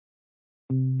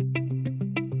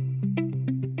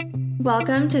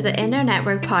Welcome to the Inner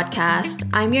Network podcast.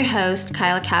 I'm your host,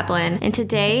 Kyla Kaplan, and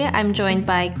today I'm joined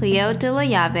by Clio de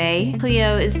Llave.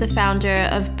 Clio is the founder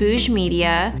of Booje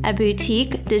Media, a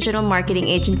boutique digital marketing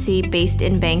agency based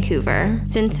in Vancouver.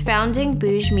 Since founding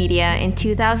Booje Media in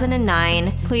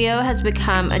 2009, Clio has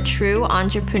become a true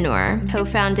entrepreneur,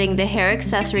 co-founding the hair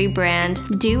accessory brand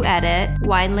Do Edit,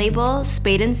 wine label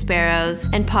Spade and Sparrows,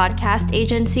 and podcast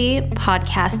agency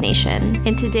Podcast Nation.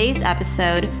 In today's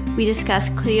episode, we discuss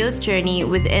Clio's journey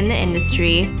within the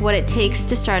industry, what it takes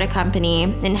to start a company,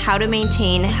 and how to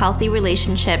maintain healthy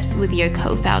relationships with your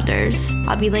co-founders.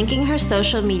 I'll be linking her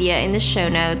social media in the show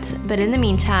notes, but in the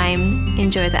meantime,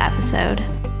 enjoy the episode.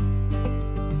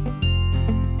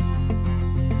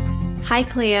 Hi,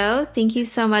 Clio. Thank you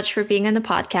so much for being on the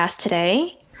podcast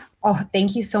today. Oh,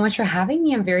 thank you so much for having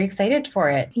me. I'm very excited for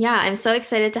it. Yeah, I'm so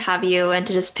excited to have you and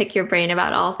to just pick your brain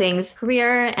about all things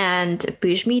career and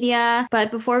Booje Media. But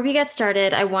before we get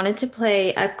started, I wanted to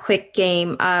play a quick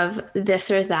game of this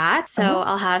or that. So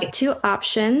I'll have two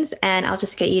options and I'll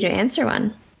just get you to answer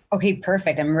one. Okay,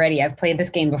 perfect. I'm ready. I've played this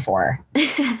game before.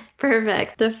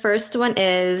 Perfect. The first one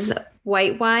is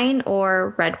white wine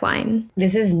or red wine?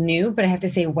 This is new, but I have to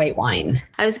say white wine.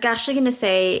 I was actually going to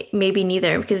say maybe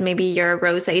neither because maybe you're a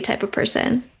rosé type of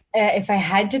person. If I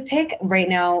had to pick right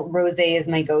now, rosé is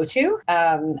my go-to.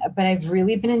 But I've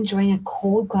really been enjoying a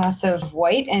cold glass of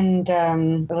white and a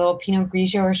little Pinot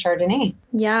Grigio or Chardonnay.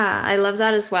 Yeah, I love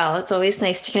that as well. It's always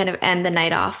nice to kind of end the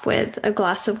night off with a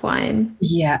glass of wine.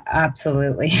 Yeah,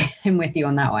 absolutely. I'm with you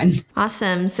on that one.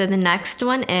 Awesome. So the next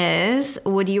one is,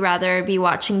 would you rather be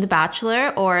watching The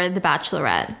Bachelor or The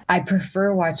Bachelorette? I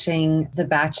prefer watching The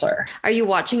Bachelor. Are you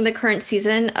watching the current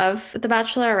season of The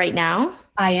Bachelor right now?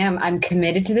 I am. I'm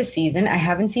committed to the season. I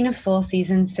haven't seen a full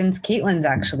season since Caitlin's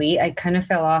actually. I kind of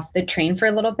fell off the train for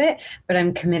a little bit, but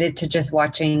I'm committed to just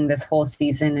watching this whole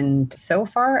season. And so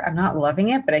far, I'm not loving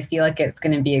it, but I feel like it's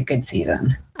going to be a good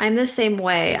season. I'm the same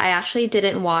way. I actually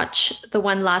didn't watch the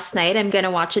one last night. I'm going to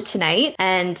watch it tonight.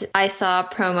 And I saw a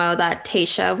promo that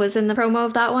Tayshia was in the promo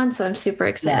of that one. So I'm super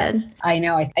excited. Yes, I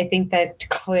know. I think that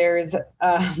Claire's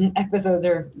episodes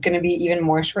are going to be even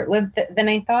more short-lived than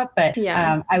I thought. But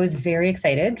yeah. I was very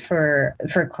excited for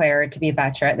Claire to be a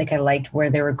bachelorette. Like I liked where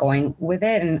they were going with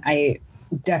it. And I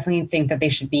definitely think that they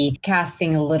should be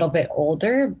casting a little bit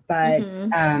older, but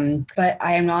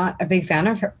I am not a big fan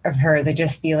of hers. I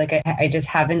just feel like I just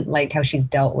haven't liked how she's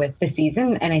dealt with the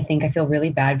season. And I think I feel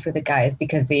really bad for the guys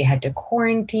because they had to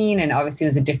quarantine and obviously it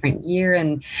was a different year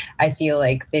and I feel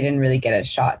like they didn't really get a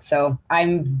shot. So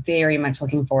I'm very much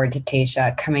looking forward to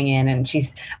Tayshia coming in and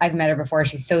I've met her before.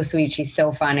 She's so sweet. She's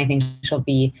so fun. I think she'll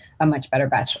be a much better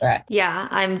bachelorette. Yeah,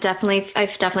 I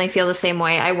definitely feel the same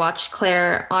way. I watched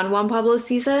Claire on Juan Pablo's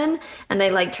season and I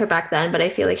liked her back then, but I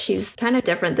feel like she's kind of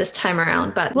different this time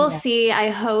around, but we'll see. I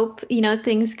hope,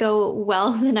 things go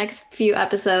well the next few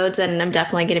episodes and I'm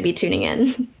definitely going to be tuning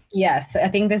in. Yes, I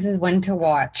think this is one to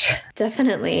watch.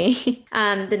 Definitely.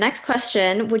 The next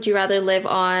question, would you rather live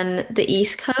on the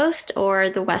East Coast or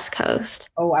the West Coast?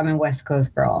 Oh, I'm a West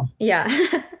Coast girl. Yeah.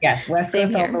 Yes, West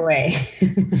Coast all the way.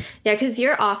 Yeah, because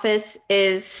your office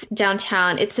is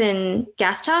downtown. It's in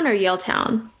Gastown or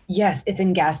Yaletown? Yes, it's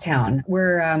in Gastown.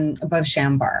 We're above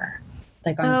Shambar.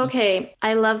 Okay.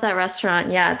 I love that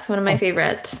restaurant. Yeah, it's one of my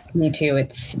favorites. Me too.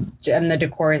 And the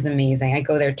decor is amazing. I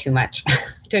go there too much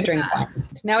to drink wine.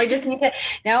 Now I just need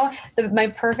to, my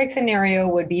perfect scenario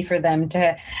would be for them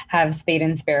to have Spade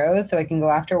and Sparrows so I can go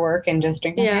after work and just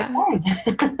drink wine.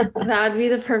 That would be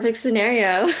the perfect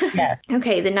scenario. Yeah.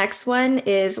 Okay. The next one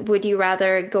is, would you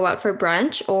rather go out for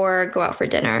brunch or go out for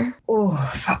dinner?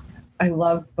 Oh, I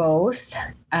love both.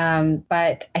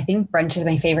 But I think brunch is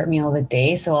my favorite meal of the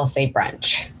day. So I'll say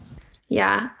brunch.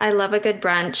 Yeah, I love a good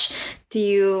brunch. Do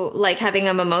you like having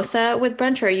a mimosa with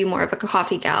brunch or are you more of a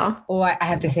coffee gal? Oh, I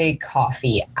have to say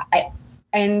coffee.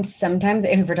 And sometimes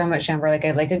if we're talking about champagne,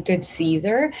 I like a good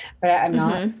Caesar, but I'm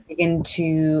not big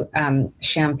into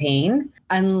champagne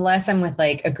unless I'm with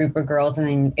like a group of girls and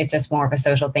then it's just more of a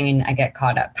social thing and I get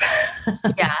caught up.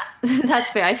 Yeah,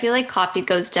 that's fair. I feel like coffee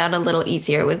goes down a little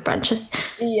easier with brunch.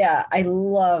 Yeah, I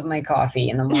love my coffee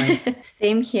in the morning.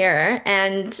 Same here.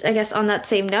 And I guess on that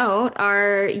same note,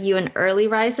 are you an early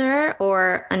riser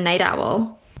or a night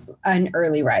owl? An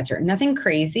early riser. Nothing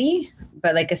crazy,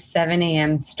 but like a 7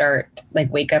 a.m. start,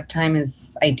 like wake up time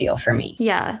is ideal for me.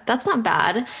 Yeah, that's not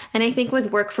bad. And I think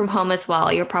with work from home as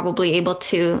well, you're probably able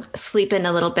to sleep in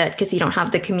a little bit because you don't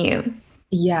have the commute.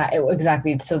 Yeah,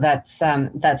 exactly. So that's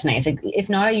nice. Like, if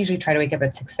not, I usually try to wake up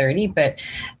at 6:30, but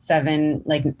 7,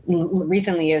 like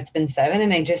recently it's been 7,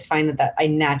 and I just find that I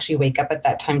naturally wake up at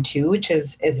that time too, which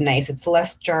is nice. It's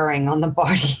less jarring on the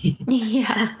body.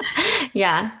 Yeah.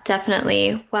 Yeah,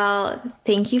 definitely. Well,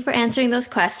 thank you for answering those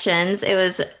questions. It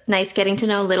was nice getting to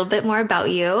know a little bit more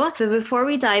about you. But before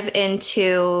we dive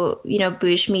into,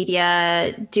 Booje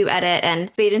Media, Do Edit,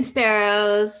 and Bait and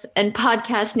Sparrows, and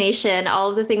Podcast Nation, all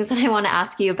of the things that I want to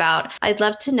ask you about, I'd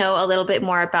love to know a little bit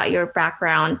more about your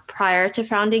background prior to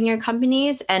founding your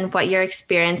companies and what your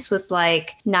experience was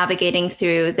like navigating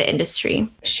through the industry.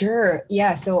 Sure.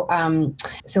 Yeah. So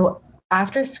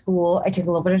after school, I took a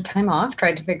little bit of time off,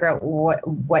 tried to figure out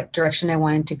what direction I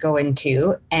wanted to go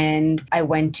into. And I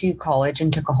went to college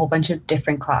and took a whole bunch of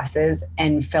different classes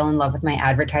and fell in love with my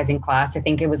advertising class. I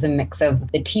think it was a mix of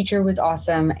the teacher was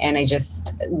awesome and I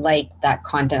just liked that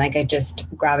content. Like I just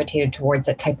gravitated towards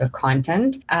that type of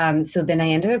content. So then I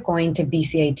ended up going to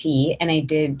BCIT and I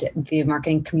did the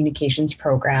marketing communications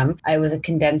program. I was a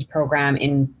condensed program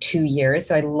in 2 years.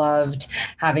 So I loved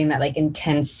having that like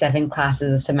intense 7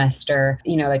 classes a semester.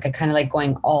 Like I kind of like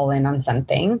going all in on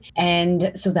something.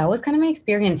 And so that was kind of my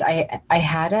experience. I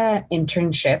had an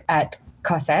internship at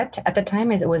Cossette at the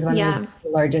time, as it was one of the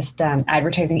largest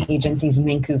advertising agencies in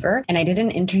Vancouver. And I did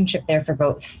an internship there for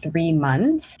about 3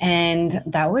 months. And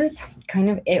that was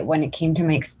kind of it when it came to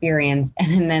my experience.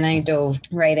 And then I dove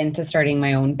right into starting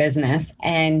my own business.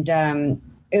 And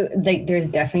there's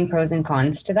definitely pros and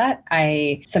cons to that.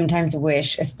 I sometimes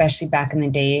wish, especially back in the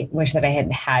day, that I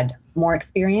had more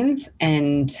experience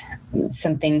and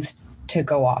some things to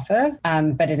go off of.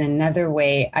 But in another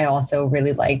way, I also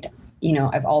really liked,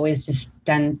 I've always just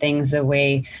done things the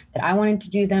way that I wanted to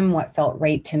do them, what felt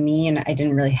right to me. And I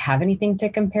didn't really have anything to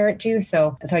compare it to.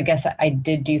 So I guess I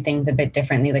did do things a bit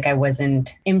differently. Like I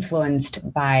wasn't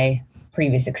influenced by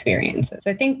previous experiences.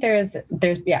 So I think there's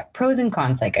pros and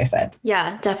cons, like I said.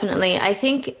 Yeah, definitely. I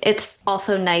think it's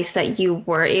also nice that you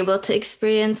were able to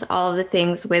experience all of the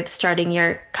things with starting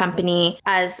your company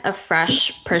as a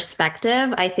fresh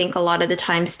perspective. I think a lot of the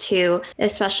times too,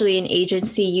 especially in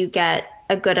agency, you get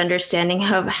a good understanding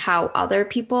of how other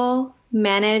people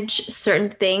manage certain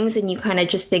things and you kind of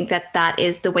just think that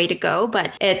is the way to go,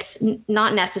 but it's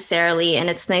not necessarily. And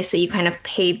it's nice that you kind of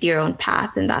paved your own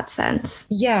path in that sense.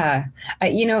 Yeah.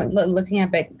 Looking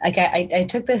at it, like I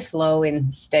took the slow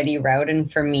and steady route. And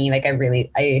for me, like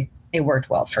it worked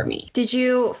well for me. Did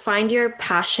you find your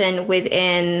passion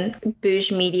within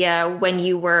Booje Media when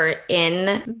you were in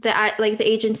the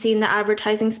agency in the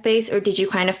advertising space, or did you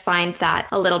kind of find that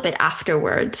a little bit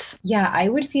afterwards? Yeah, I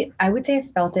would say I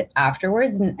felt it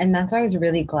afterwards. And that's why I was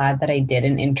really glad that I did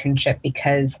an internship,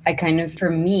 because I kind of, for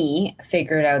me,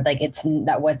 figured out like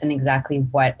that wasn't exactly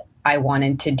what I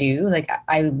wanted to do. Like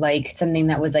I like something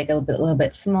that was like a little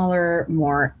bit smaller,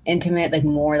 more intimate, like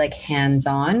more like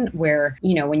hands-on, where,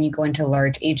 when you go into a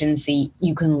large agency,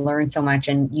 you can learn so much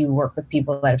and you work with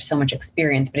people that have so much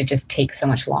experience, but it just takes so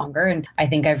much longer. And I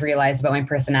think I've realized about my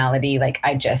personality, like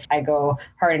I go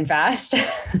hard and fast.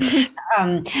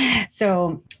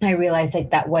 So I realized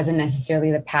like that wasn't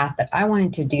necessarily the path that I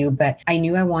wanted to do, but I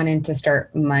knew I wanted to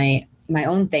start my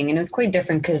own thing. And it was quite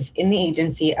different because in the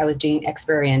agency, I was doing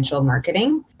experiential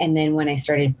marketing. And then when I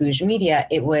started Booje Media,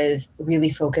 it was really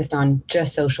focused on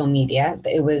just social media.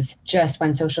 It was just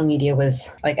when social media was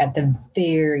like at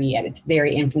its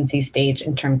very infancy stage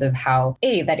in terms of how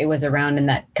that it was around and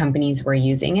that companies were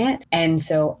using it. And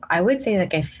so I would say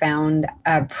like I found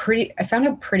out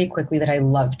pretty quickly that I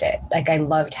loved it. Like I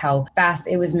loved how fast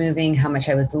it was moving, how much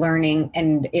I was learning.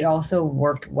 And it also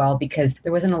worked well because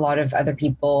there wasn't a lot of other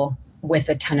people with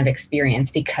a ton of experience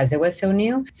because it was so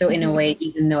new. So in a way,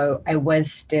 even though I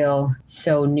was still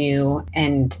so new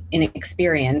and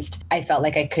inexperienced, I felt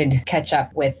like I could catch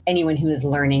up with anyone who was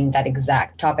learning that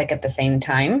exact topic at the same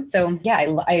time. So yeah,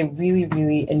 I really,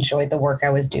 really enjoyed the work I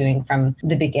was doing from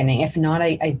the beginning. If not,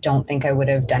 I don't think I would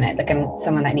have done it. Like I'm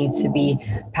someone that needs to be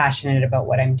passionate about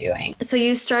what I'm doing. So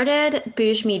you started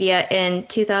Booje Media in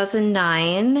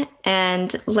 2009.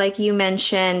 And like you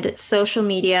mentioned, social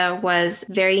media was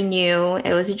very new.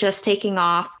 It was just taking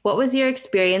off. What was your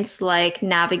experience like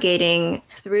navigating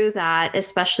through that,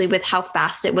 especially with how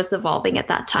fast it was evolving at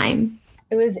that time?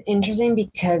 It was interesting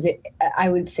because I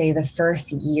would say the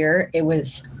first year it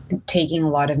was taking a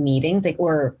lot of meetings,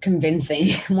 or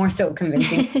more so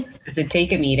convincing to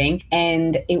take a meeting.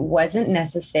 And it wasn't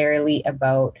necessarily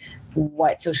about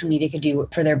what social media could do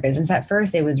for their business at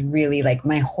first, it was really like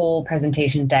my whole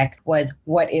presentation deck was,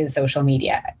 what is social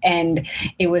media? And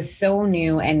it was so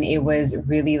new, and it was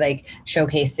really like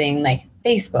showcasing like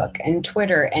Facebook and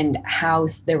Twitter and how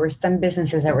there were some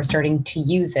businesses that were starting to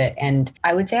use it. And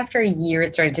I would say after a year,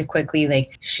 it started to quickly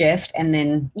like shift. And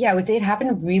then, I would say it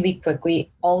happened really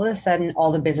quickly. All of a sudden,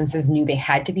 all the businesses knew they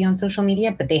had to be on social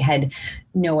media, but they had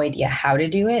no idea how to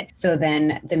do it. So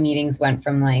then the meetings went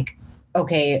from like,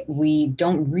 okay, we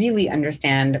don't really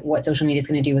understand what social media is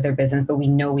going to do with our business, but we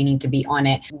know we need to be on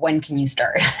it. When can you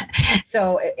start?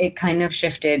 So it kind of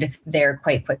shifted there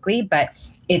quite quickly, but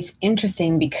it's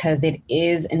interesting because it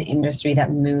is an industry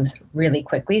that moves really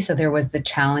quickly. So there was the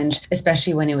challenge,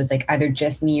 especially when it was like either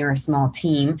just me or a small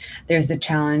team, there's the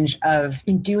challenge of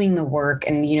doing the work.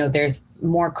 And, there's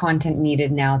more content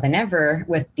needed now than ever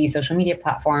with these social media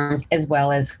platforms, as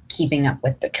well as keeping up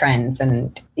with the trends.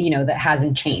 And, that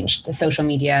hasn't changed. The social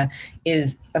media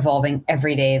is evolving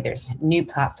every day. There's new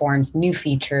platforms, new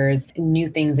features, new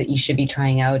things that you should be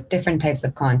trying out, different types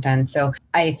of content. So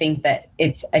I think that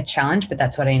it's a challenge, but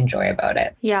that's what I enjoy about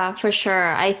it. Yeah, for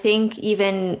sure. I think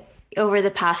even over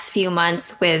the past few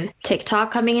months with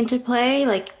TikTok coming into play,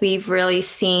 like we've really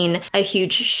seen a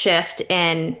huge shift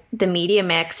in the media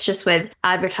mix just with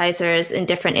advertisers in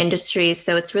different industries.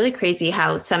 So it's really crazy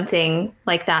how something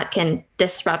like that can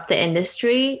disrupt the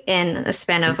industry in a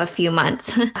span of a few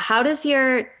months. How does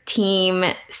your team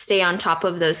stay on top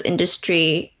of those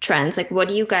industry trends? Like, what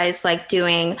do you guys like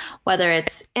doing, whether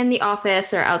it's in the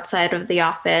office or outside of the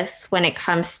office, when it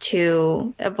comes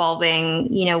to evolving,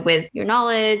 with your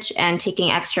knowledge and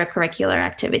taking extracurricular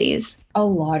activities? A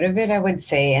lot of it, I would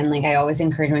say, and like I always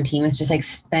encourage my team, is just like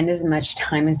spend as much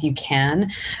time as you can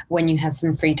when you have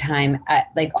some free time at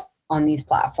like on these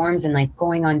platforms, and like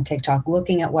going on TikTok,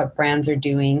 looking at what brands are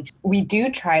doing. We do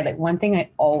try, like one thing I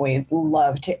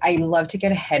love to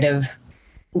get ahead of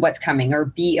what's coming, or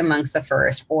be amongst the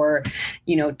first, or,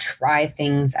 try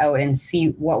things out and see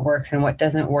what works and what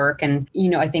doesn't work. And,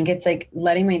 I think it's like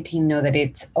letting my team know that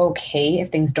it's okay if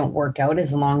things don't work out,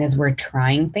 as long as we're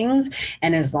trying things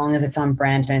and as long as it's on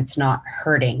brand and it's not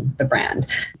hurting the brand.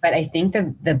 But I think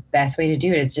the best way to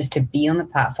do it is just to be on the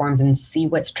platforms and see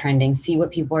what's trending, see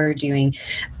what people are doing,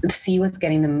 see what's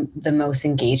getting the most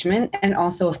engagement. And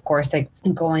also, of course, like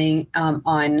going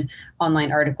on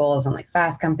online articles on like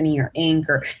Fast Company or Inc.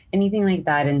 or anything like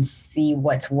that, and see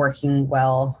what's working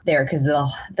well there, because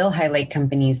they'll highlight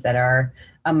companies that are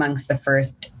amongst the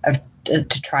first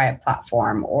to try a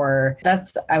platform. Or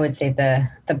that's, I would say, the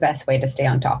best way to stay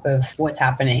on top of what's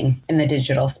happening in the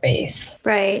digital space.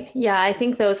 Right. Yeah, I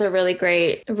think those are really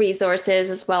great resources,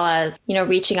 as well as,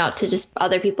 reaching out to just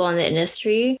other people in the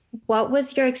industry. What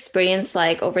was your experience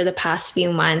like over the past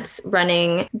few months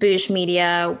running Booje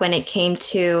Media when it came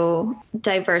to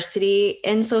diversity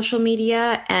in social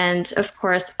media? And of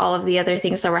course, all of the other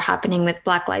things that were happening with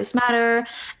Black Lives Matter.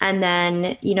 And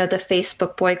then, the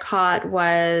Facebook boycott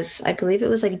was, I believe it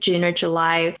was like June or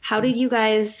July. How did you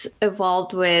guys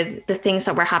evolve with the things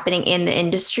that were happening in the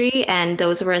industry? And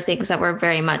those were things that were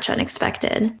very much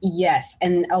unexpected. Yes.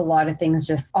 And a lot of things,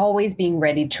 just always being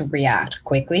ready to react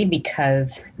quickly,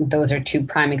 because those are two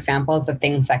prime examples of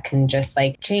things that can just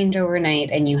like change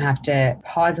overnight, and you have to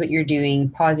pause what you're doing,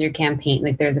 pause your campaign.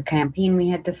 Like there's a campaign we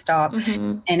had to stop.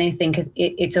 Mm-hmm. And I think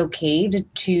it's okay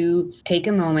to take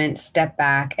a moment, step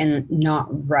back, and not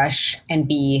rush and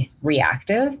be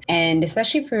reactive. And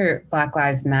especially for Black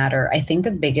Lives Matter, I think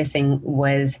the biggest thing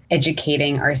was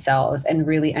educating ourselves and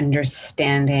really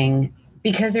understanding,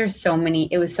 because there's so many,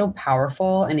 it was so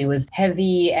powerful and it was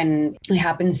heavy and it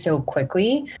happened so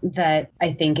quickly, that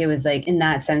I think it was like, in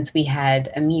that sense, we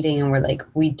had a meeting and we're like,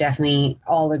 we definitely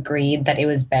all agreed that it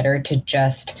was better to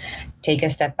just take a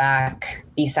step back,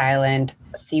 be silent,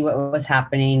 see what was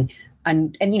happening,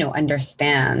 and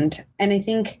understand. And I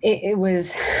think it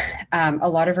was a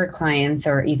lot of our clients,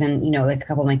 or even, like a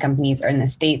couple of my companies, are in the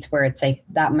States, where it's like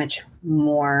that much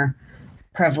more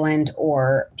prevalent,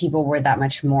 or people were that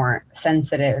much more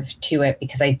sensitive to it,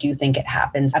 because I do think it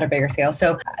happens at a bigger scale.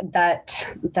 So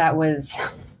that was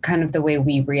kind of the way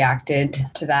we reacted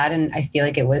to that. And I feel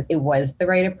like it was the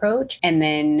right approach. And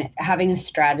then having a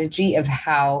strategy of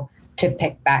how to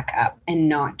pick back up, and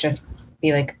not just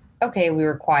be like, okay, we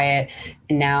were quiet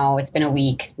and now it's been a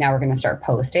week, now we're going to start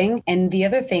posting. And the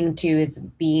other thing too is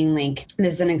being like,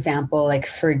 this is an example, like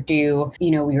for Do,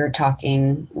 we were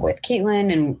talking with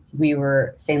Caitlin and we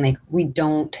were saying like,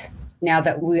 now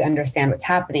that we understand what's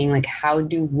happening, like how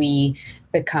do we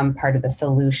become part of the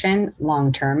solution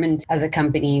long term? And as a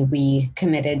company, we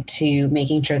committed to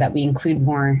making sure that we include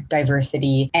more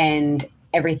diversity and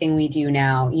everything we do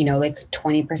now, like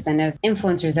 20% of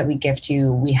influencers that we give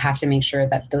to, we have to make sure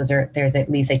that there's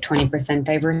at least like 20%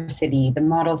 diversity, the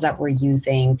models that we're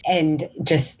using, and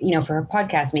just, for a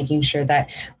podcast, making sure that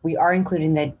we are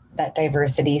including that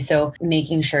diversity. So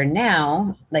making sure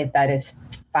now, like that is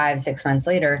 5-6 months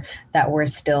later, that we're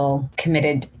still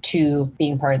committed to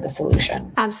being part of the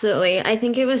solution. Absolutely. I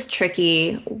think it was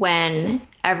tricky when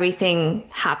everything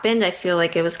happened. I feel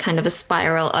like it was kind of a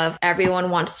spiral of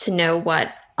everyone wants to know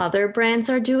what other brands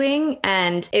are doing.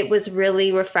 And it was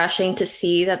really refreshing to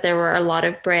see that there were a lot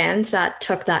of brands that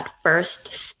took that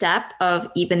first step of,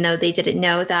 even though they didn't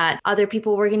know that other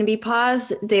people were going to be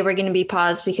paused, they were going to be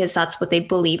paused because that's what they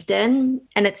believed in.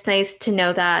 And it's nice to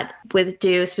know that with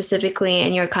Do specifically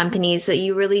in your companies, that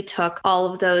you really took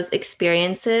all of those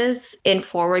experiences in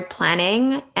forward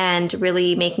planning and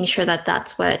really making sure that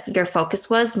that's what your focus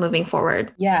was moving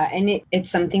forward. Yeah. And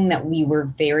it's something that we were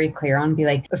very clear on, be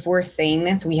like, if we're saying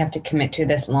this, we have to commit to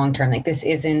this long term. Like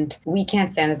we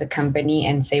can't stand as a company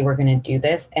and say we're going to do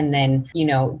this and then,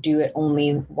 do it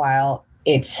only while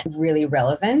it's really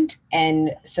relevant.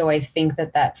 And so I think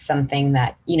that that's something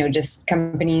that, just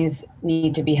companies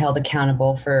need to be held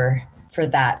accountable for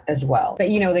that as well. But,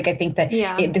 I think that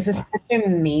this was such a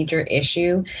major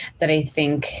issue that I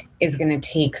think is going to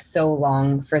take so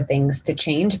long for things to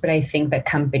change. But I think that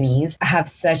companies have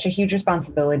such a huge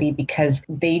responsibility because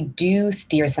they do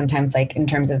steer sometimes like in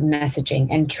terms of messaging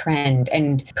and trend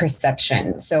and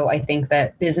perception. So I think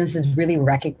that businesses really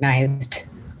recognized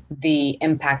the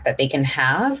impact that they can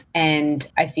have. And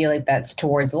I feel like that's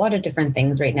towards a lot of different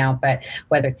things right now, but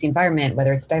whether it's the environment,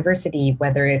 whether it's diversity,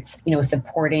 whether it's,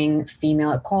 supporting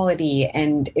female equality.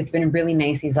 And it's been really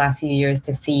nice these last few years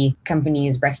to see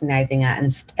companies recognizing that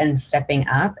and stepping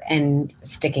up and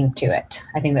sticking to it.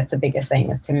 I think that's the biggest thing,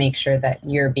 is to make sure that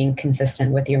you're being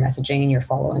consistent with your messaging and you're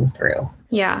following through.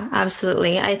 Yeah,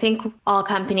 absolutely. I think all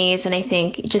companies, and I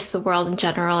think just the world in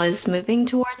general, is moving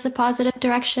towards a positive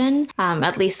direction.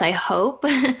 At least I hope.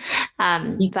 But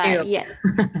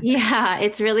yeah,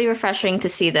 it's really refreshing to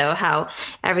see though how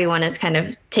everyone is kind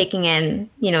of taking in,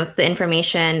 the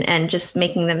information and just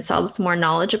making themselves more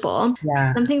knowledgeable.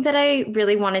 Yeah. Something that I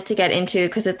really wanted to get into,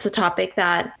 because it's a topic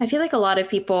that I feel like a lot of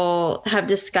people have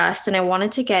discussed, and I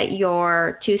wanted to get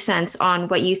your 2 cents on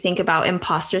what you think about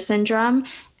imposter syndrome,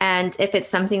 and if it's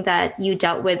something that you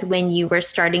dealt with when you were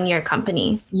starting your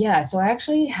company. Yeah, so I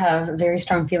actually have very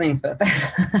strong feelings about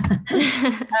that.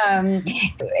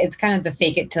 It's kind of the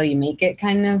fake it till you make it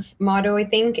kind of motto, I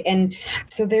think. And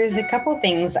so there's a couple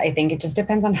things. I think it just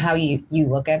depends on how you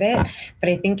look at it. But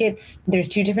I think there's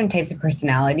 2 different types of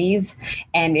personalities.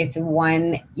 And it's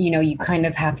one, you kind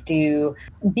of have to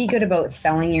be good about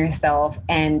selling yourself.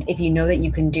 And if you know that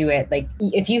you can do it, like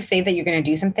if you say that you're going to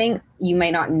do something, you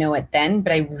might not know it then,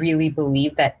 but I really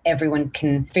believe that everyone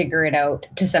can figure it out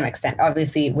to some extent,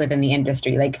 obviously within the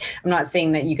industry. Like, I'm not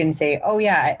saying that you can say, oh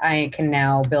yeah, I can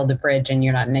now build a bridge and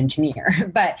you're not an engineer.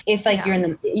 But if you're in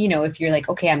the, if you're like,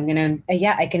 okay,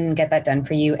 I can get that done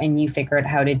for you, and you figure out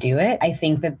how to do it. I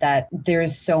think that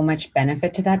there's so much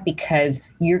benefit to that, because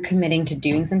you're committing to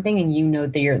doing something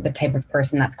and that you're the type of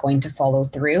person that's going to follow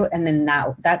through. And then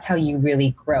that's how you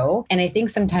really grow. And I think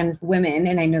sometimes women,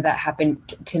 and I know that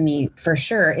happened to me for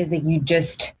sure, is that you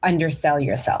just undersell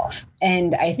yourself.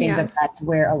 And I think that's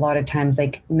where a lot of times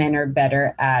like men are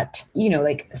better at,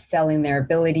 like selling their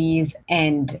abilities.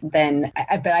 And then,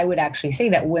 but I would actually say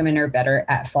that women are better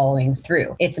at following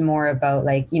through. It's more about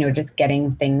like, just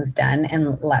getting things done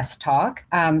and less talk.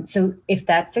 So if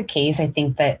that's the case, I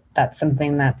think that that's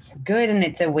something that's good, and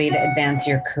it's a way to advance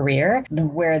your career.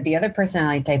 Where the other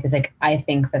personality type is like, I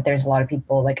think that there's a lot of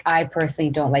people, like I personally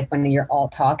don't like when you're all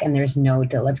talk and there's no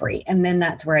delivery. And then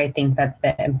that's where I think that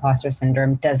the imposter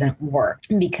syndrome doesn't work,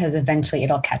 because eventually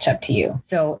it'll catch up to you.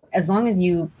 So as long as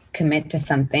you commit to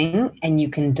something and you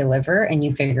can deliver and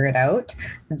you figure it out,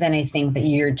 then I think that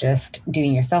you're just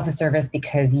doing yourself a service,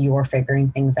 because you're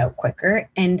figuring things out quicker.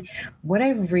 And what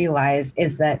I've realized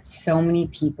is that so many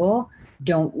people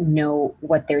don't know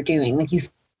what they're doing. Like, you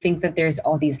think that there's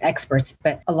all these experts,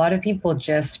 but a lot of people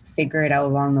just figure it out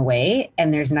along the way,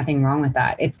 and there's nothing wrong with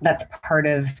that. That's part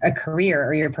of a career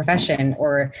or your profession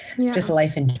or just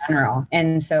life in general.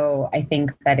 And so I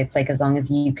think that it's like, as long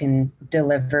as you can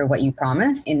deliver what you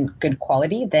promise in good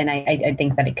quality, then I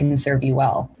think that it can serve you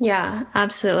well. Yeah,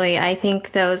 absolutely. I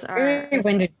think those are very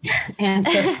winded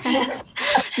answer.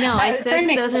 No, I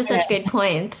think those are such good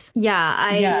points.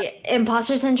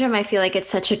 Imposter syndrome, I feel like it's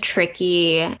such a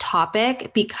tricky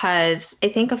topic, because because I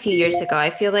think a few years ago, I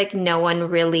feel like no one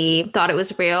really thought it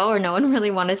was real or no one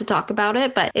really wanted to talk about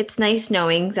it. But it's nice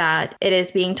knowing that it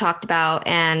is being talked about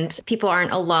and people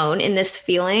aren't alone in this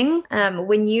feeling.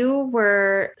 When you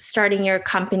were starting your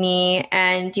company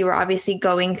and you were obviously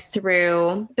going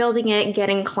through building it,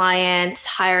 getting clients,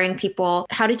 hiring people,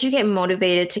 how did you get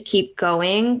motivated to keep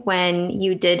going when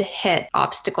you did hit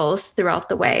obstacles throughout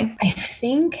the way? I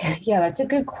think, yeah, that's a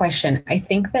good question. I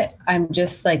think that I'm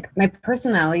just like, my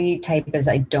personality type is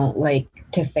I don't like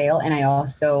to fail. And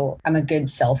I'm a good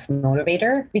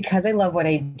self-motivator because I love what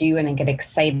I do and I get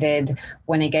excited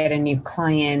when I get a new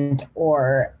client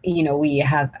or, we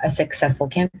have a successful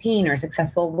campaign or a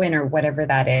successful win or whatever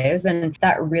that is. And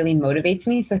that really motivates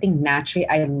me. So I think naturally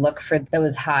I look for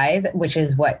those highs, which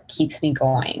is what keeps me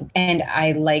going. And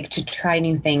I like to try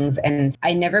new things and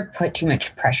I never put too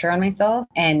much pressure on myself.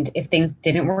 And if things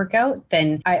didn't work out,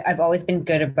 then I've always been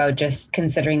good about just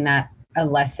considering that a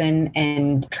lesson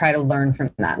and try to learn from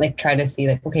that. Like try to see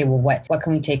like, okay, well, what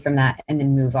can we take from that and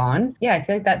then move on? Yeah, I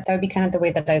feel like that would be kind of the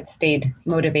way that I've stayed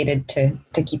motivated to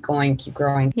keep going, keep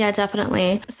growing. Yeah,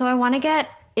 definitely. So I want to get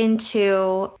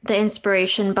into the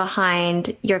inspiration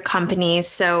behind your companies.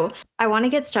 So I want to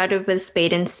get started with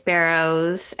Spade and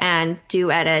Sparrows and Do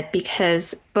Edit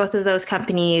because both of those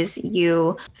companies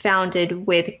you founded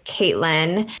with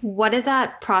Caitlin. What did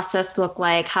that process look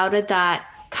like? How did that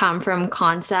come from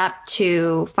concept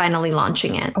to finally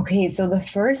launching it? Okay, so the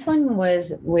first one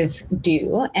was with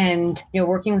Do, and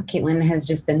working with Caitlin has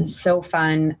just been so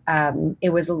fun.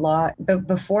 It was a lot, but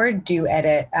before Do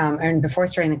Edit and before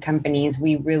starting the companies,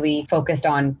 we really focused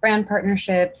on brand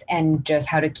partnerships and just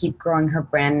how to keep growing her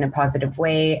brand in a positive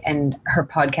way. And her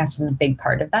podcast was a big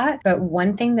part of that. But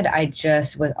one thing that I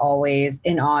just was always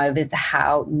in awe of is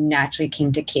how naturally it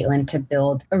came to Caitlin to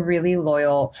build a really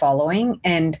loyal following.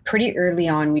 And pretty early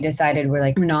on, we decided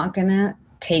we're not gonna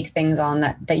take things on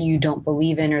that you don't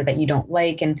believe in or that you don't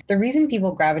like. And the reason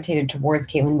people gravitated towards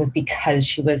Caitlin was because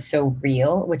she was so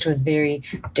real, which was very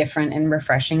different and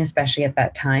refreshing, especially at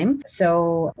that time.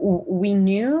 So we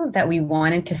knew that we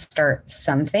wanted to start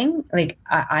something. Like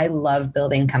I love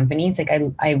building companies. Like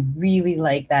I really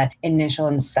like that initial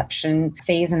inception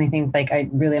phase. And I think I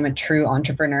really am a true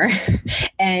entrepreneur.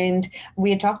 And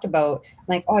we had talked about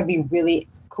it'd be really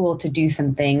cool to do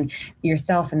something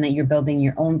yourself and that you're building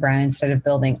your own brand instead of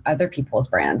building other people's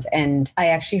brands. And I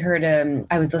actually heard,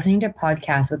 I was listening to a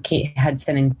podcast with Kate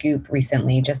Hudson and Goop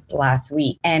recently, just last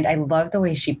week. And I love the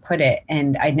way she put it.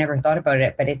 And I'd never thought about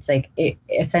it, but it's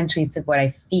essentially it's what I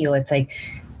feel. It's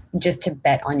just to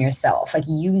bet on yourself. That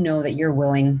you're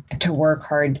willing to work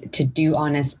hard, to do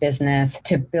honest business,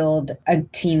 to build a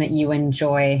team that you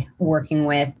enjoy working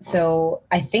with. So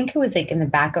I think it was in the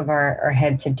back of our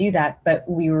head to do that, but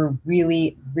we were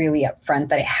really, really upfront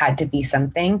that it had to be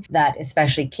something that,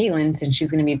 especially Caitlin, since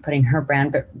she's going to be putting her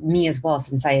brand, but me as well,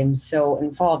 since I am so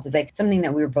involved, is something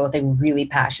that we were both really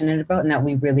passionate about and that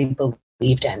we really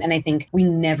believed in. And I think we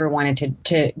never wanted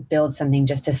to build something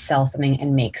just to sell something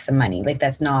and make some money.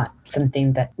 That's not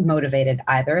something that motivated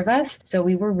either of us. So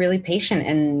we were really patient.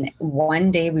 And one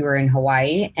day we were in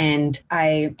Hawaii and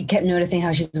I kept noticing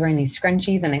how she's wearing these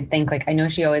scrunchies. And I think I know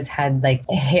she always had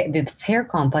this hair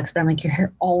complex, but I'm your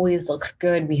hair always looks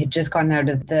good. We had just gotten out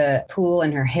of the pool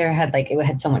and her hair had it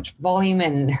had so much volume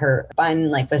and her bun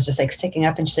was just sticking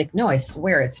up. And she's no, I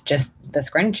swear it's just the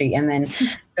scrunchie. And then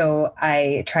so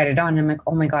I tried it on and I'm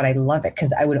oh my God, I love it.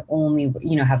 Cause I would only,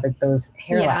 have those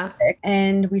hair elastic.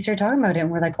 And we started talking about it and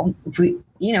we're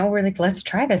let's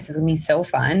try this. This is gonna be so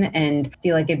fun. And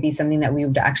feel it'd be something that we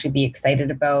would actually be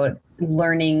excited about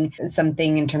learning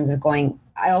something in terms of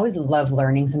I always love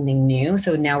learning something new.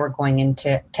 So now we're going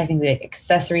into technically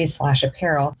accessories /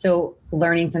 apparel. So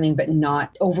learning something, but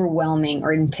not overwhelming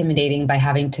or intimidating by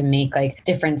having to make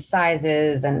different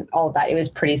sizes and all of that. It was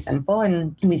pretty simple.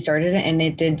 And we started it and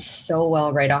it did so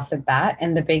well right off the bat.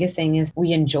 And the biggest thing is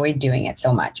we enjoyed doing it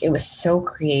so much. It was so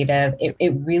creative.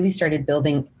 It really started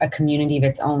building a community of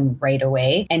its own right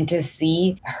away. And to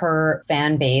see her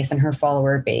fan base and her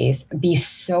follower base be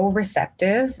so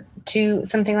receptive to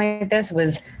something like this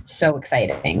was so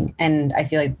exciting. And I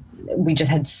feel we just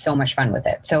had so much fun with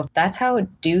it. So that's how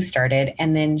Do started.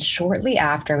 And then shortly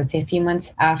after, I would say a few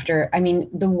months after,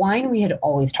 the wine we had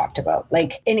always talked about,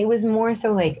 and it was more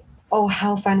so oh,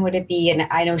 how fun would it be? And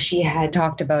I know she had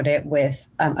talked about it with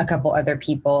a couple other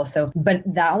people. So, but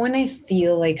that one I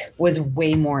feel was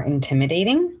way more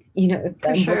intimidating.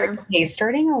 For sure. Okay,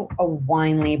 starting a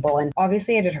wine label. And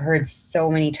obviously I had heard so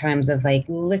many times of like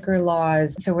liquor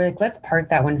laws. So we're like, let's park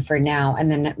that one for now.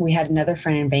 And then we had another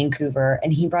friend in Vancouver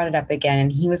and he brought it up again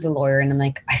and he was a lawyer. And I'm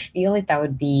like, I feel like that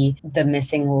would be the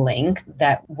missing link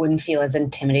that wouldn't feel as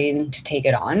intimidating to take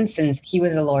it on, since he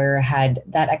was a lawyer, had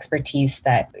that expertise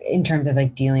that in terms of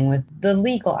like dealing with the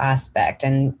legal aspect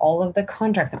and all of the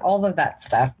contracts and all of that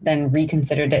stuff, then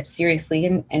reconsidered it seriously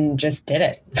and just did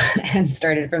it and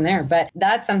started from there. But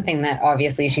that's something that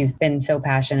obviously she's been so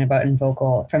passionate about and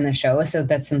vocal from the show. So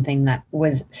that's something that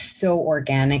was so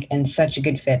organic and such a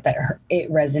good fit that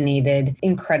it resonated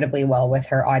incredibly well with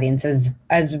her audiences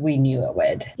as we knew it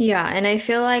would. Yeah. And I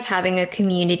feel like having a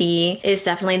community is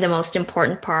definitely the most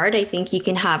important part. I think you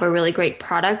can have a really great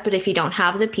product, but if you don't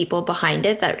have the people behind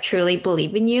it that truly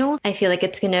believe in you, I feel like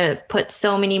it's going to put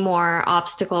so many more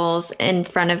obstacles in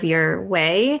front of your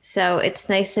way. So it's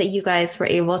nice that you guys were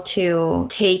able to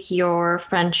take your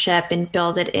friendship and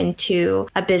build it into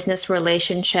a business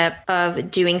relationship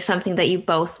of doing something that you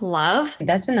both love.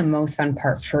 That's been the most fun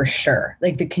part for sure.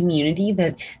 Like the community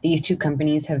that these two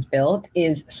companies have built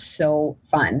is so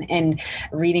fun, and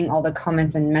reading all the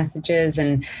comments and messages.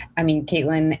 And I mean,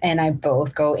 Caitlin and I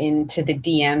both go into the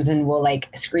DMs and we'll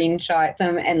like screenshot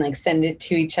them and like send it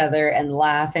to each other and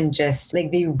laugh, and just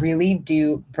like they really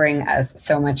do bring us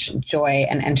so much joy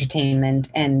and entertainment.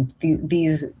 And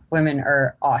these women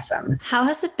are awesome. How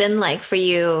has it been like for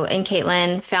you and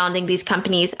Caitlin founding these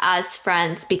companies as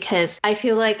friends? Because I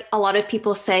feel like a lot of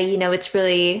people say, it's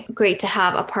really great to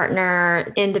have a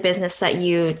partner in the business that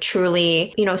you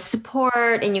truly,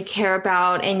 support and you care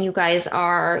about, and you guys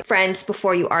are friends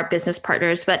before you are business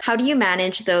partners. But how do you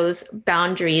manage those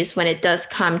boundaries when it does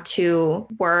come to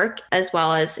work as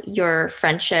well as your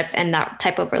friendship and that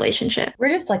type of relationship? We're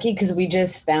just lucky because we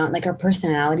just found like our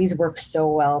personalities work so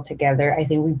well together. I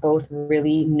think we both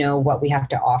really know what we have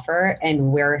to offer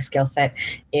and where our skill set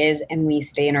is, and we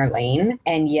stay in our lane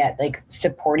and yet like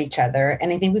support each other.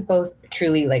 And I think we both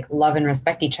truly like love and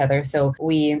respect each other. So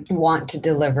we want to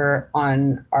deliver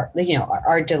on our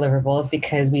deliverables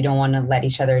because we don't want to let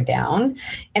each other down.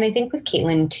 And I think with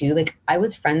Caitlin too, like I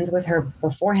was friends with her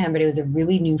beforehand, but it was a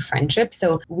really new friendship.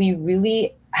 So we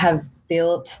really have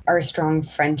built our strong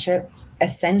friendship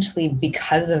essentially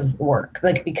because of work,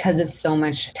 like because of so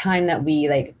much time that we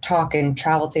like talk and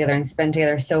travel together and spend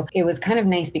together. So it was kind of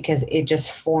nice because it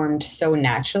just formed so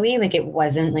naturally. Like it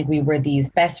wasn't like we were these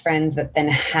best friends that then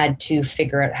had to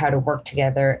figure out how to work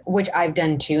together, which I've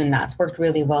done too. And that's worked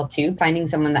really well too. Finding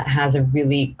someone that has a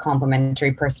really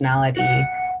complementary personality.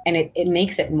 And it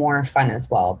makes it more fun as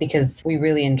well because we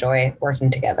really enjoy working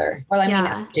together. Well, I mean,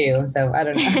 I do, so I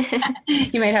don't know.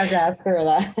 You might have to ask her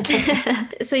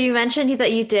that. So you mentioned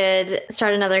that you did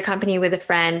start another company with a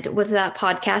friend. Was that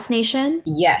Podcast Nation?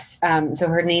 Yes. So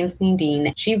her name's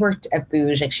Nadine. She worked at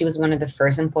Booje. Like she was one of the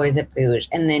first employees at Booje.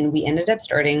 And then we ended up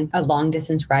starting a long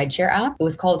distance rideshare app. It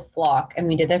was called Flock. And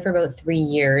we did that for about 3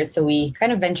 years. So we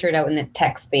kind of ventured out in the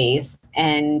tech space.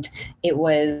 And it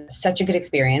was such a good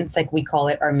experience. Like we call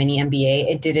it our mini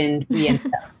MBA. We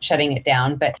ended up shutting it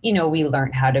down, but we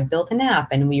learned how to build an app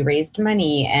and we raised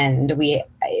money, and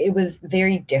it was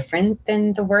very different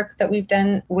than the work that we've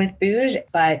done with Booje,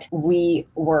 but we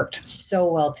worked so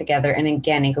well together. And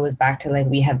again, it goes back to like,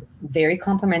 we have very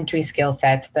complementary skill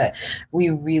sets, but we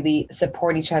really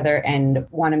support each other and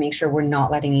want to make sure we're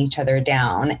not letting each other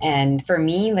down. And for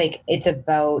me, like it's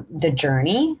about the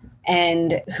journey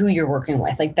and who you're working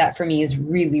with. Like that for me is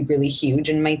really, really huge.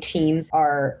 And my teams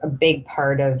are a big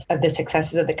part of the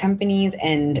successes of the companies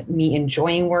and me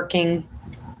enjoying working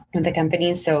with the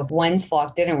companies. So once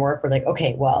Flock didn't work, we're like,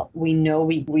 okay, well, we know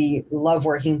we love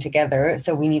working together,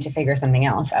 so we need to figure something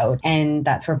else out. And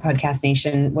that's where Podcast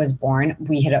Nation was born.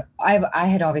 I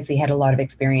had obviously had a lot of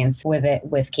experience with it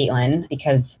with Caitlin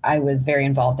because I was very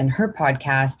involved in her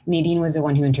podcast. Nadine was the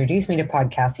one who introduced me to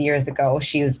podcasts years ago.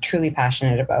 She was truly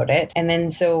passionate about it. And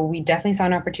then so we definitely saw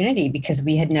an opportunity because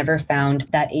we had never found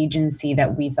that agency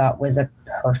that we thought was a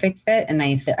perfect fit. And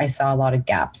I saw a lot of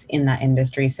gaps in that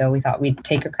industry. So we thought we'd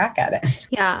take a crack at it.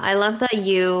 Yeah, I love that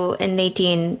you and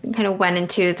Nadine kind of went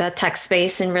into the tech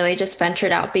space and really just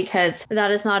ventured out, because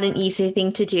that is not an easy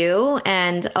thing to do.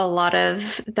 And a lot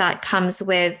of that comes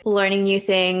with learning new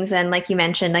things. And like you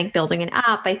mentioned, like building an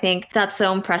app, I think that's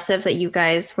so impressive that you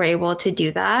guys were able to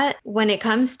do that. When it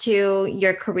comes to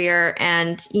your career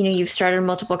and, you've started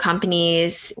multiple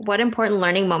companies, what important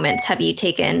learning moments have you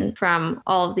taken from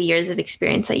all of the years of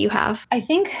experience that you have? I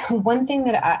think one thing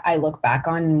that I look back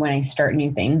on when I start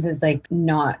new things is like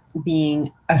not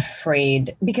being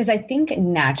afraid, because I think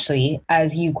naturally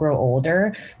as you grow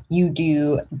older, you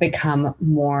do become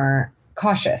more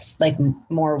cautious, like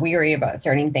more weary about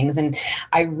certain things. And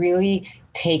I really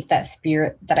take that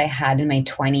spirit that I had in my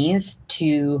 20s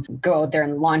to go out there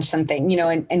and launch something,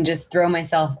 and just throw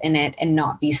myself in it and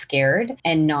not be scared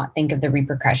and not think of the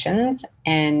repercussions.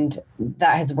 And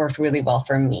that has worked really well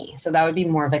for me. So that would be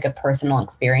more of like a personal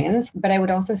experience. But I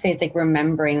would also say it's like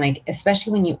remembering, like,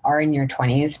 especially when you are in your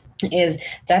 20s,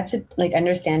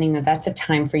 understanding that that's a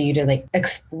time for you to like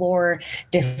explore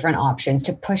different options,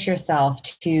 to push yourself,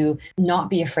 to not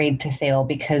be afraid to fail,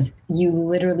 because you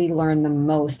literally learn the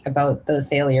most about those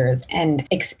failures, and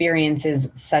experience is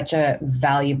such a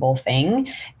valuable thing.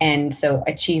 And so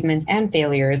achievements and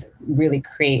failures really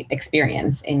create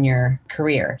experience in your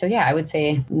career. So yeah, I would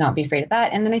say not be afraid of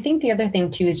that. And then I think the other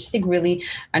thing too is just like really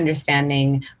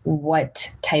understanding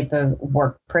what type of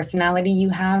work personality you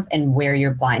have and where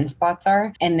your blind spots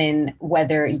are. And then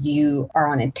whether you are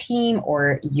on a team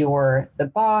or you're the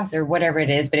boss or whatever it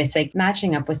is, but it's like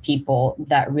matching up with people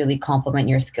that really complement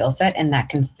your skill set and that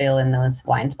can fill in those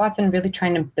blind spots, and really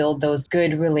trying to build those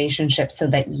good relationships so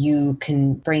that you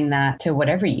can bring that to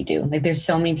whatever you do. Like there's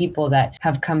so many people that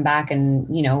have come back and,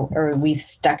 or we've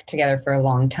stuck together for a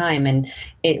long time, and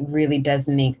it really does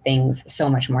make things so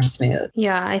much more smooth.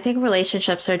 Yeah, I think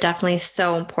relationships are definitely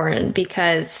so important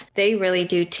because they really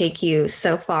do take you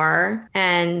so far.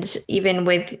 And even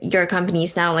with your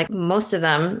companies now, like most of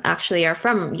them actually are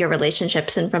from your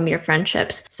relationships and from your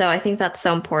friendships. So I think that's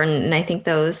so important. And I think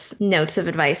those notes of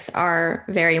advice are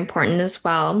very important as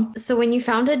well. So when you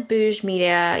founded Booje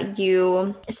Media,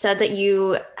 you said that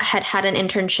you had an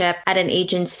internship at an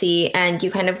agency and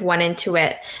you kind of went into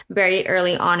it very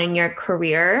early on in your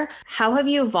career. How have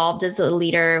you evolved as a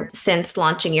leader since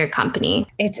launching your company?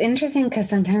 It's interesting because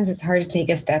sometimes it's hard to take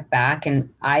a step back, and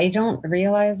I don't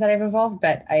realize that I've evolved,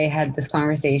 but I had this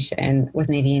conversation with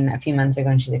Nadine a few months ago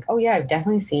and she's like, oh yeah, I've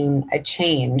definitely seen a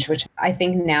change, which I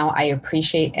think now I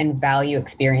appreciate and value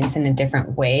experience in a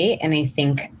different way. And I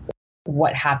think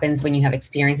what happens when you have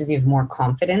experiences, you have more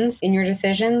confidence in your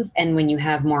decisions. And when you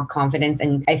have more confidence,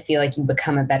 and I feel like you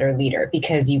become a better leader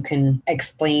because you can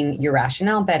explain your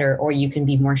rationale better, or you can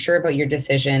be more sure about your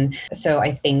decision. So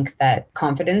I think that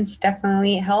confidence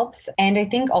definitely helps. And I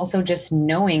think also just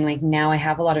knowing, like, now I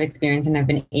have a lot of experience and I've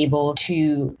been able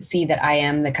to see that I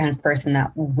am the kind of person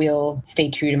that will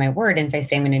stay true to my word. And if I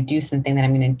say I'm going to do something, then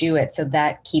I'm going to do it. So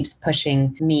that keeps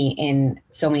pushing me in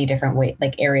so many different ways,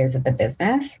 like areas of the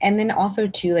business. And then also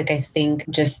too, like, I think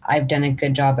just I've done a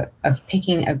good job of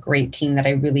picking a great team that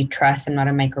I really trust. I'm not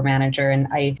a micromanager, and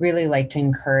I really like to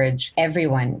encourage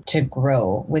everyone to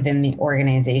grow within the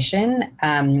organization.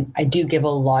 I do give a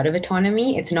lot of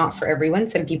autonomy. It's not for everyone.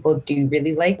 Some people do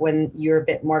really like when you're a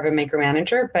bit more of a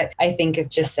micromanager, but I think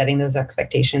it's just setting those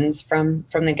expectations from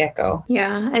the get-go.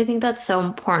 Yeah, I think that's so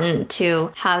important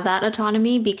to have that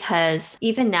autonomy, because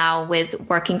even now with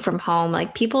working from home,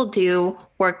 like, people do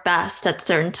work best at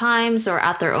certain times or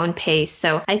at their own pace.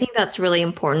 So I think that's really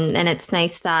important. And it's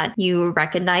nice that you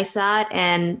recognize that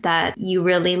and that you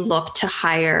really look to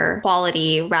hire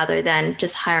quality rather than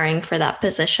just hiring for that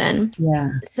position.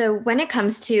 Yeah. So when it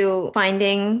comes to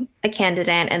finding a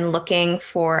candidate and looking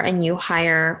for a new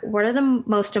hire, what are the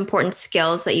most important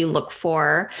skills that you look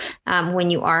for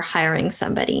when you are hiring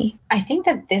somebody? I think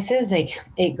that this is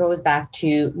it goes back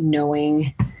to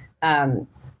knowing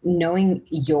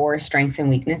your strengths and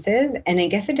weaknesses. And I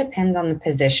guess it depends on the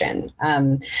position.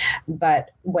 But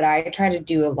what I try to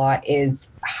do a lot is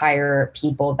hire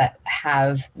people that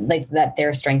have that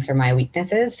their strengths are my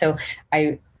weaknesses. So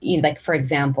for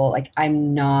example,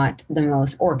 I'm not the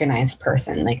most organized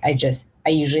person. I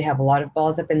usually have a lot of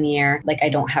balls up in the air. I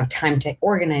don't have time to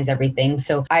organize everything.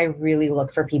 So I really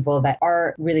look for people that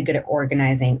are really good at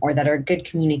organizing or that are good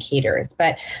communicators.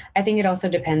 But I think it also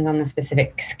depends on the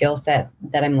specific skill set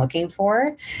that I'm looking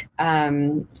for.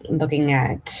 Looking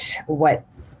at what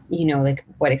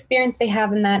experience they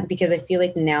have in that, because I feel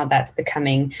like now that's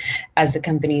becoming, as the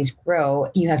companies grow,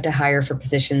 you have to hire for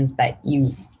positions that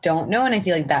you don't know. And I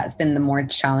feel like that's been the more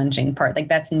challenging part.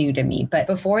 That's new to me. But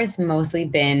before, it's mostly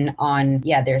been on,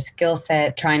 their skill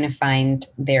set, trying to find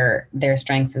their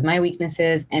strengths as my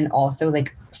weaknesses. And also,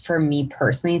 for me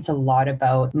personally, it's a lot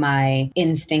about my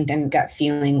instinct and gut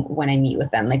feeling when I meet with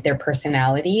them, their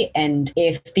personality. And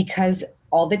because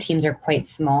all the teams are quite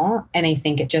small. And I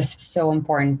think it's just so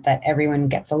important that everyone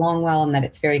gets along well and that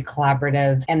it's very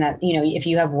collaborative. And that, if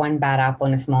you have one bad apple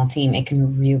in a small team, it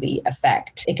can really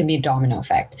it can be a domino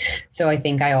effect. So I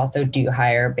think I also do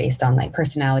hire based on like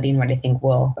personality and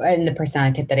and the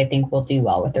personality type that I think will do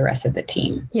well with the rest of the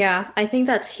team. Yeah, I think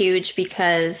that's huge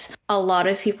because a lot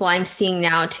of people I'm seeing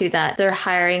now too, that they're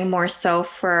hiring more so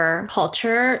for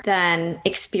culture than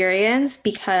experience,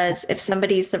 because if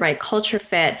somebody's the right culture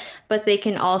fit, but they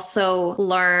can also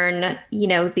learn,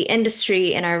 the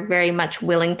industry and are very much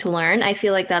willing to learn, I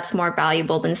feel like that's more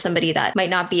valuable than somebody that might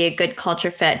not be a good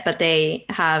culture fit, but they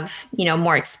have,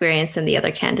 more experience than the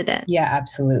other candidate. Yeah,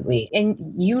 absolutely. And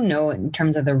in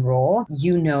terms of the role,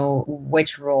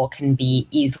 which role can be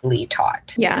easily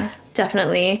taught. Yeah.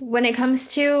 Definitely. When it comes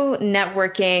to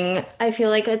networking, I feel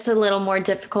like it's a little more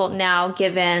difficult now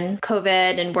given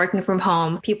COVID and working from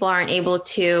home. People aren't able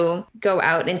to go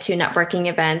out into networking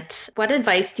events. What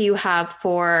advice do you have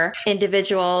for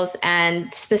individuals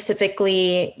and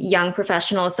specifically young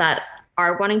professionals that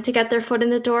are wanting to get their foot in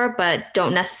the door, but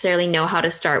don't necessarily know how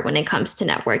to start when it comes to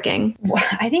networking? Well,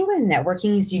 I think with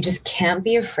networking is you just can't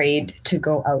be afraid to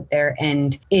go out there,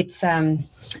 and it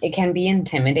can be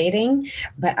intimidating,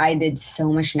 but I did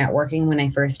so much networking when I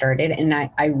first started, and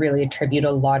I really attribute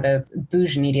a lot of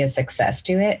Booje Media's success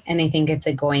to it. And I think it's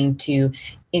like going to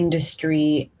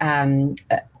industry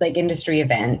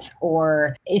events,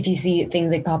 or if you see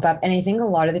things like pop up. And I think a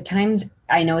lot of the times,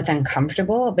 I know it's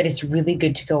uncomfortable, but it's really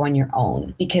good to go on your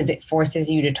own because it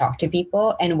forces you to talk to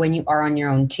people. And when you are on your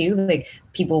own too, like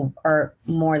people are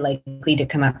more likely to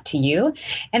come up to you.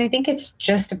 And I think it's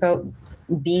just about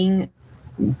being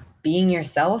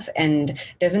yourself, and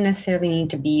doesn't necessarily need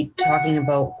to be talking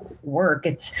about work.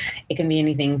 It can be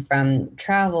anything from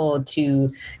travel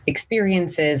to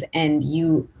experiences, and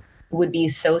you would be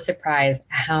so surprised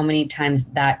how many times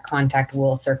that contact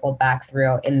will circle back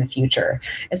throughout in the future,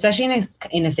 especially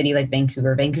in a city like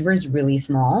Vancouver. Vancouver is really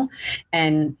small,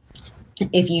 and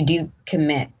if you do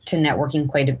commit to networking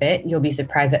quite a bit, you'll be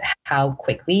surprised at how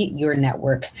quickly your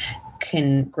network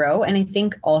can grow. And I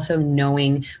think also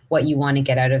knowing what you want to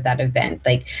get out of that event,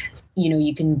 like,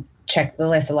 you can check the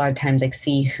list a lot of times, like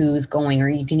see who's going, or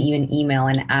you can even email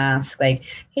and ask like,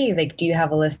 hey, like, do you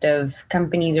have a list of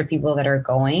companies or people that are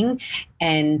going?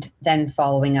 And then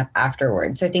following up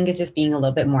afterwards. So I think it's just being a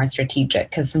little bit more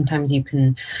strategic, because sometimes you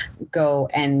can go,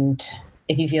 and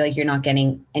if you feel like you're not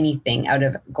getting anything out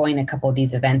of going to a couple of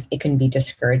these events, it can be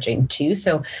discouraging too.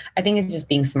 So I think it's just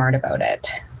being smart about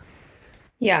it.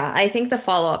 Yeah, I think the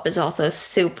follow-up is also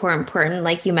super important,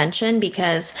 like you mentioned,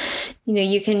 because,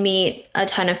 you can meet a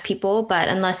ton of people, but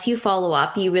unless you follow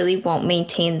up, you really won't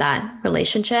maintain that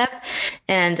relationship.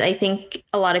 And I think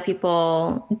a lot of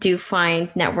people do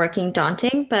find networking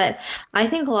daunting, but I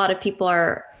think a lot of people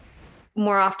are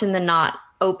more often than not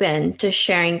open to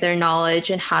sharing their knowledge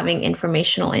and having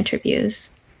informational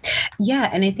interviews. Yeah.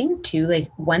 And I think too, like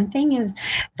one thing is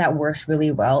that works really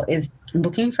well is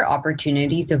looking for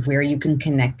opportunities of where you can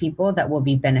connect people that will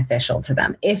be beneficial to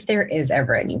them, if there is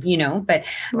ever any, but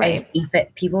right. I think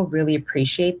that people really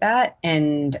appreciate that.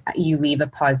 And you leave a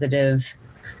positive,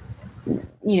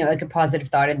 like a positive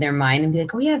thought in their mind, and be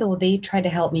like, oh yeah, well, they tried to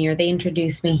help me, or they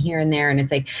introduced me here and there. And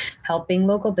it's like helping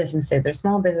local businesses or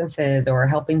small businesses, or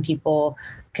helping people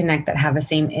connect that have the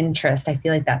same interest. I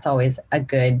feel like that's always a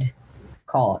good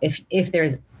call if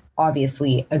there's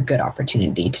obviously a good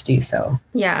opportunity to do so.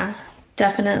 Yeah,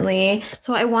 definitely.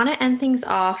 So I want to end things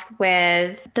off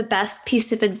with the best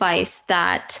piece of advice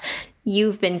that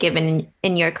you've been given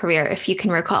in your career, if you can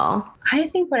recall. I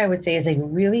think what I would say is like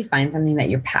really find something that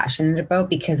you're passionate about,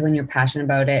 because when you're passionate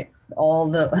about it, all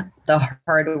the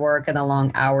hard work and the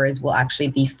long hours will actually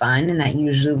be fun, and that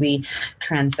usually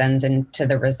transcends into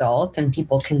the result, and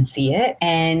people can see it.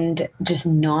 And just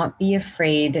not be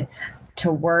afraid to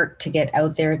work, to get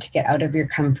out there, to get out of your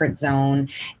comfort zone.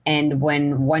 And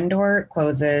when one door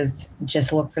closes,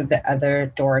 just look for the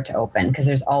other door to open, because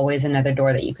there's always another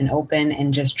door that you can open.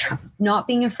 And just not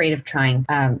being afraid of trying,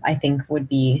 I think would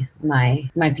be my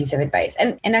piece of advice.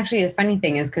 And actually the funny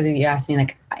thing is, because you asked me,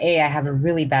 like, A, I have a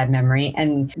really bad memory,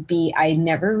 and B, I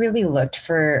never really looked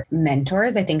for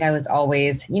mentors. I think I was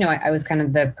always, I was kind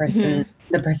of the person,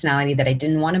 the personality that I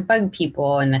didn't want to bug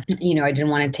people, and, I didn't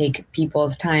want to take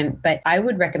people's time. But I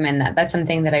would recommend that. That's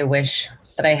something that I wish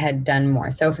that I had done more.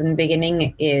 So from the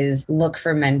beginning is look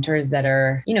for mentors that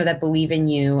are, that believe in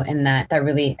you and that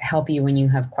really help you when you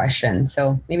have questions.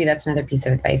 So maybe that's another piece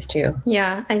of advice too.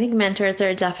 Yeah, I think mentors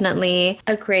are definitely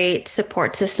a great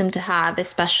support system to have,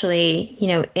 especially,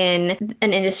 in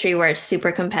an industry where it's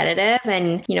super competitive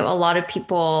and, a lot of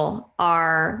people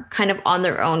are kind of on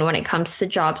their own when it comes to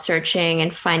job searching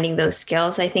and finding those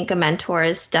skills. I think a mentor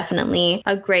is definitely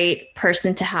a great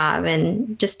person to have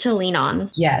and just to lean on.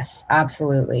 Yes,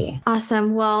 absolutely.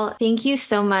 Awesome. Well, thank you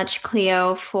so much,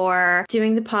 Clio, for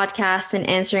doing the podcast and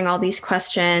answering all these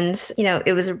questions.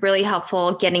 It was really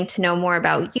helpful getting to know more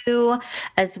about you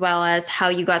as well as how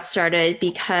you got started,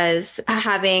 because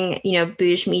having,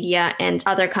 Booje Media and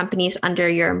other companies under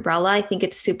your umbrella, I think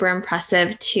it's super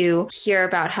impressive to hear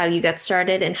about how you got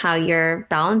started and how you're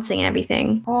balancing and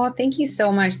everything. Oh, thank you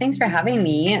so much. Thanks for having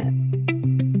me.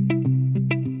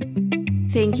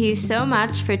 Thank you so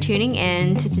much for tuning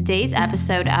in to today's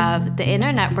episode of the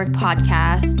Inner Network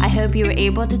podcast. I hope you were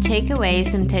able to take away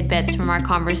some tidbits from our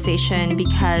conversation,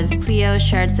 because Clio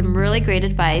shared some really great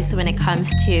advice when it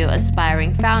comes to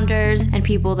aspiring founders and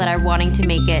people that are wanting to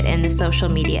make it in the social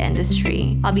media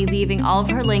industry. I'll be leaving all of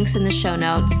her links in the show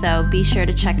notes, so be sure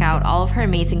to check out all of her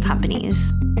amazing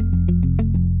companies.